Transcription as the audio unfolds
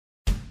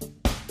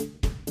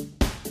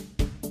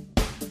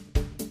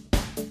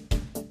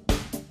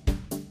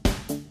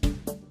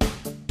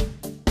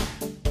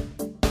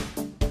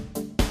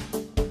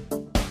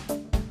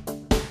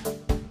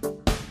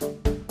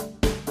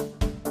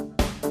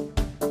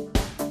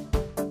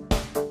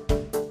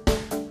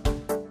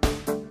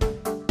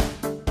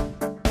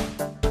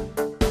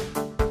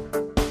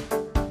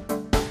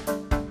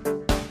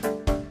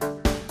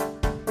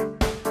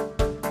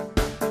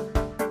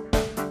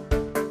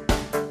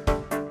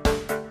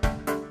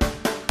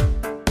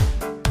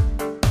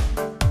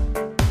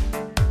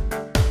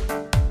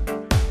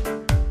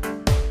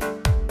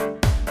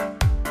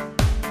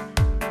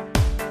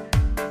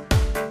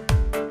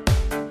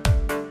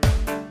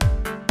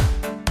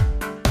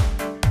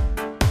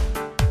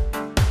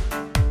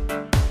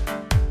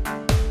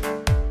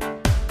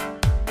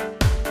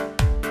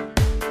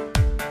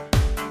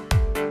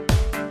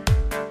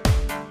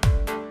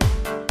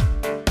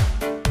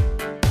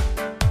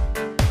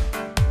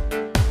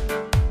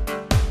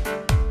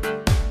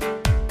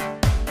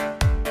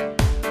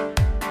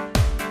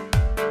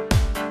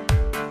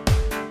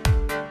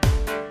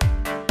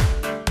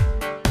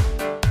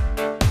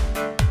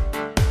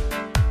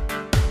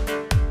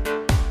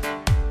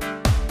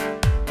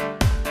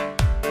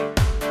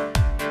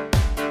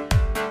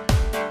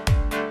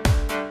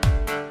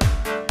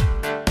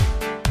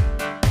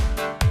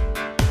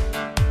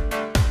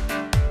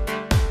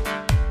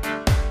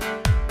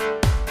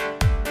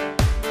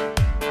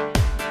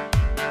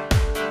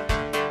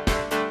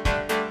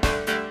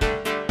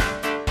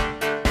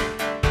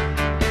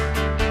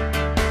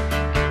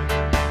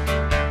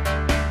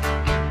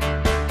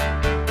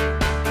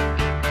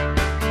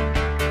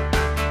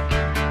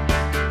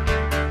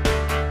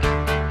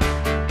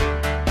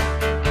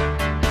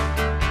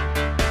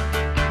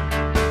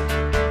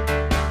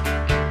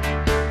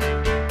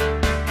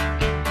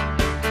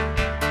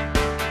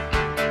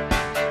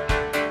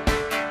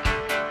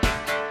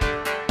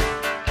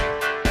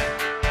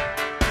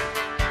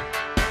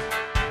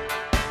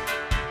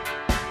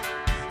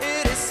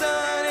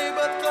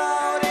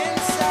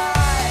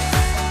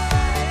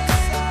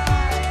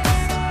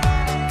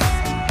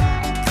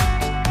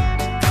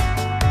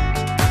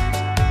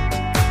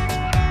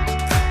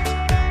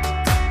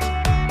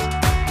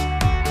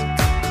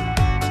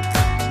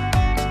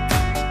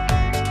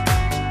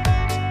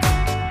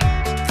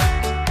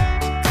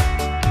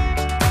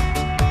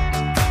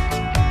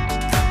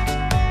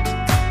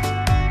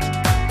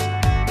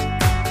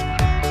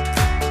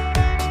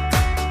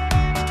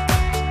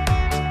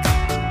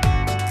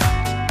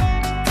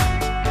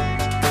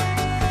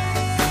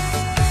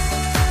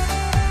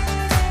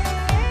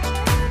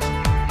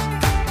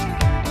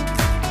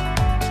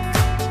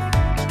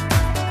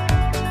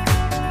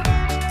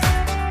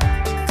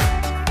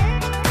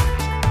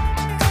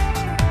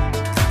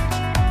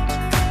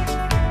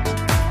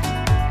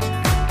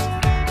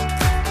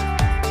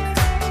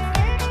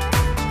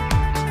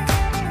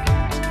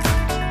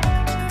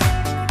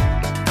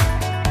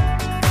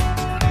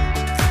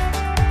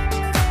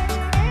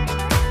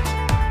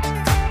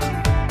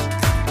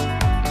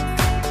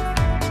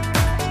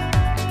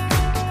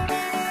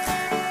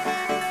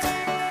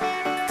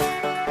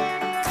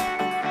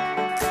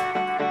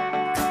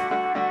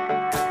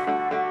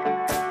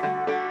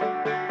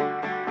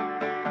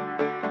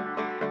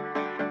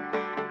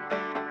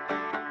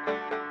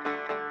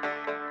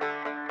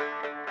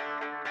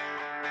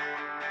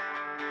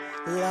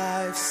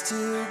Life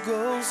still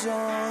goes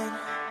on,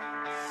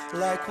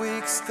 like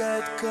weeks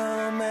that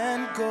come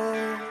and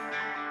go.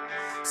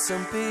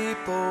 Some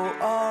people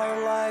are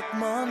like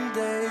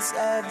Mondays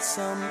and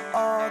some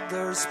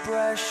others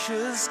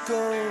precious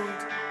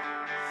gold.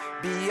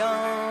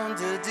 Beyond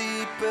the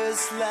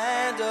deepest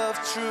land of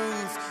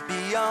truth,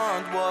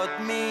 beyond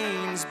what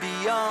means,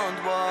 beyond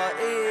what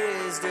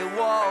is, the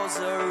walls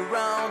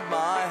around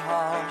my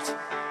heart.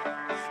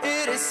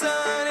 It is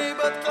sunny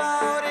but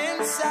cloud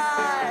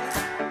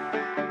inside.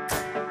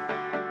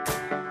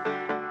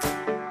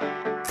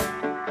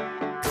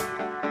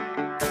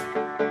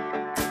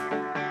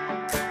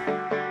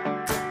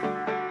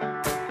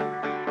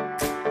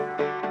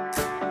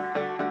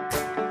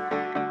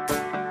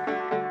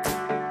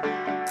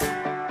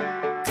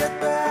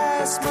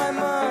 My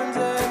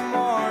Monday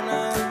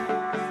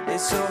morning,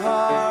 it's so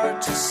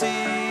hard to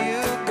see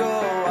you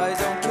go. I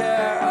don't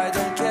care, I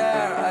don't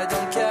care, I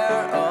don't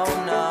care, oh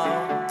no.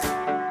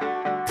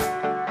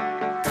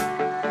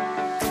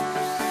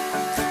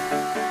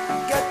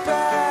 Get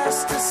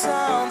past the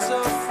sounds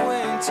of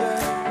winter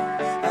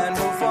and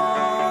move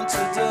on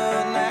to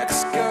the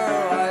next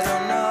girl. I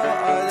don't know,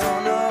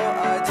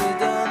 I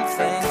didn't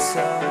think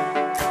so.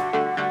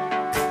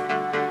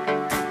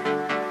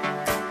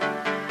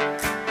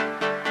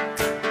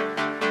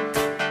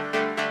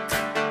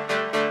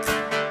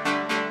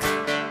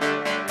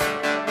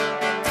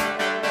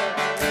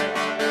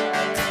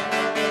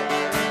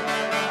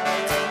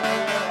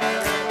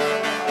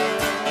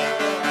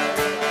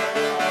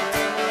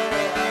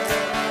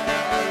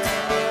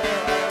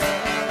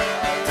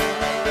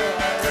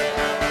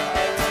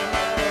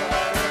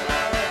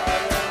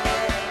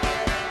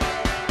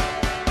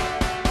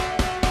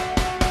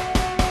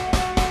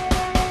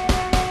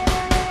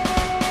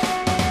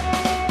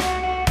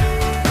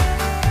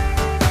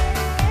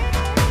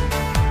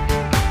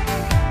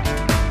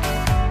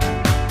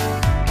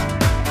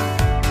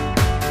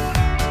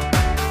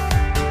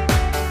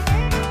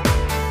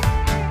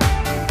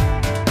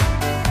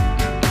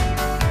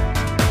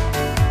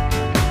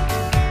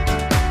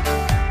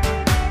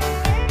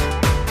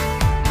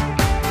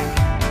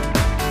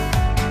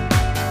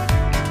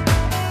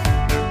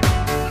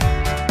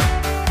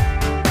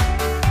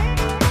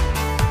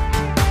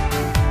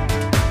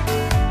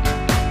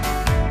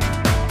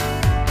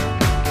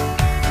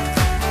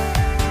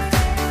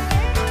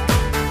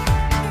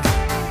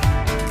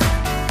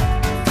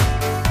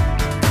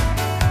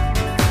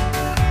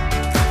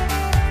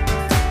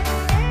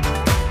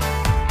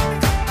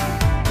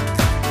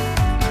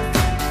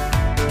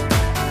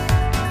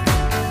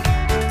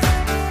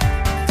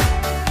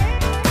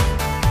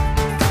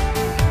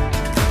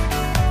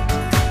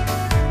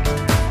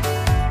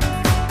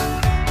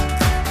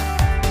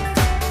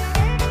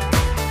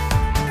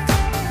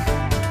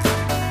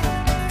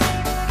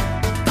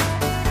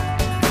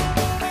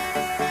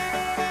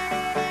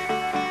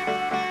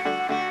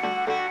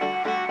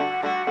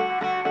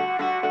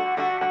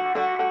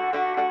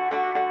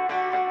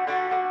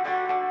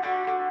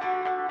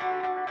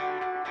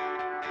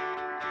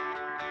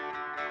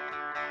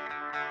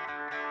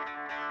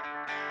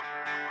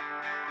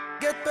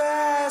 Get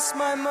past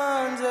my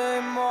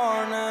Monday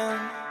morning,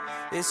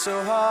 it's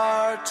so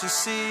hard to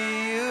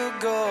see you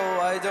go.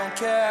 I don't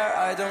care,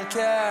 I don't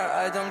care,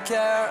 I don't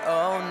care,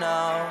 oh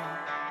no.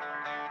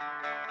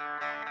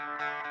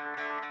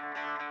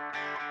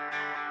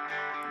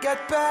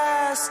 Get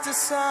past the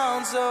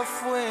sounds of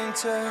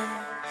winter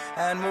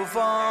and move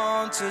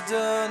on to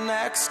the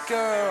next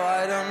girl.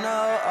 I don't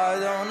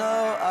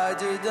know, I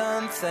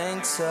didn't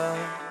think so.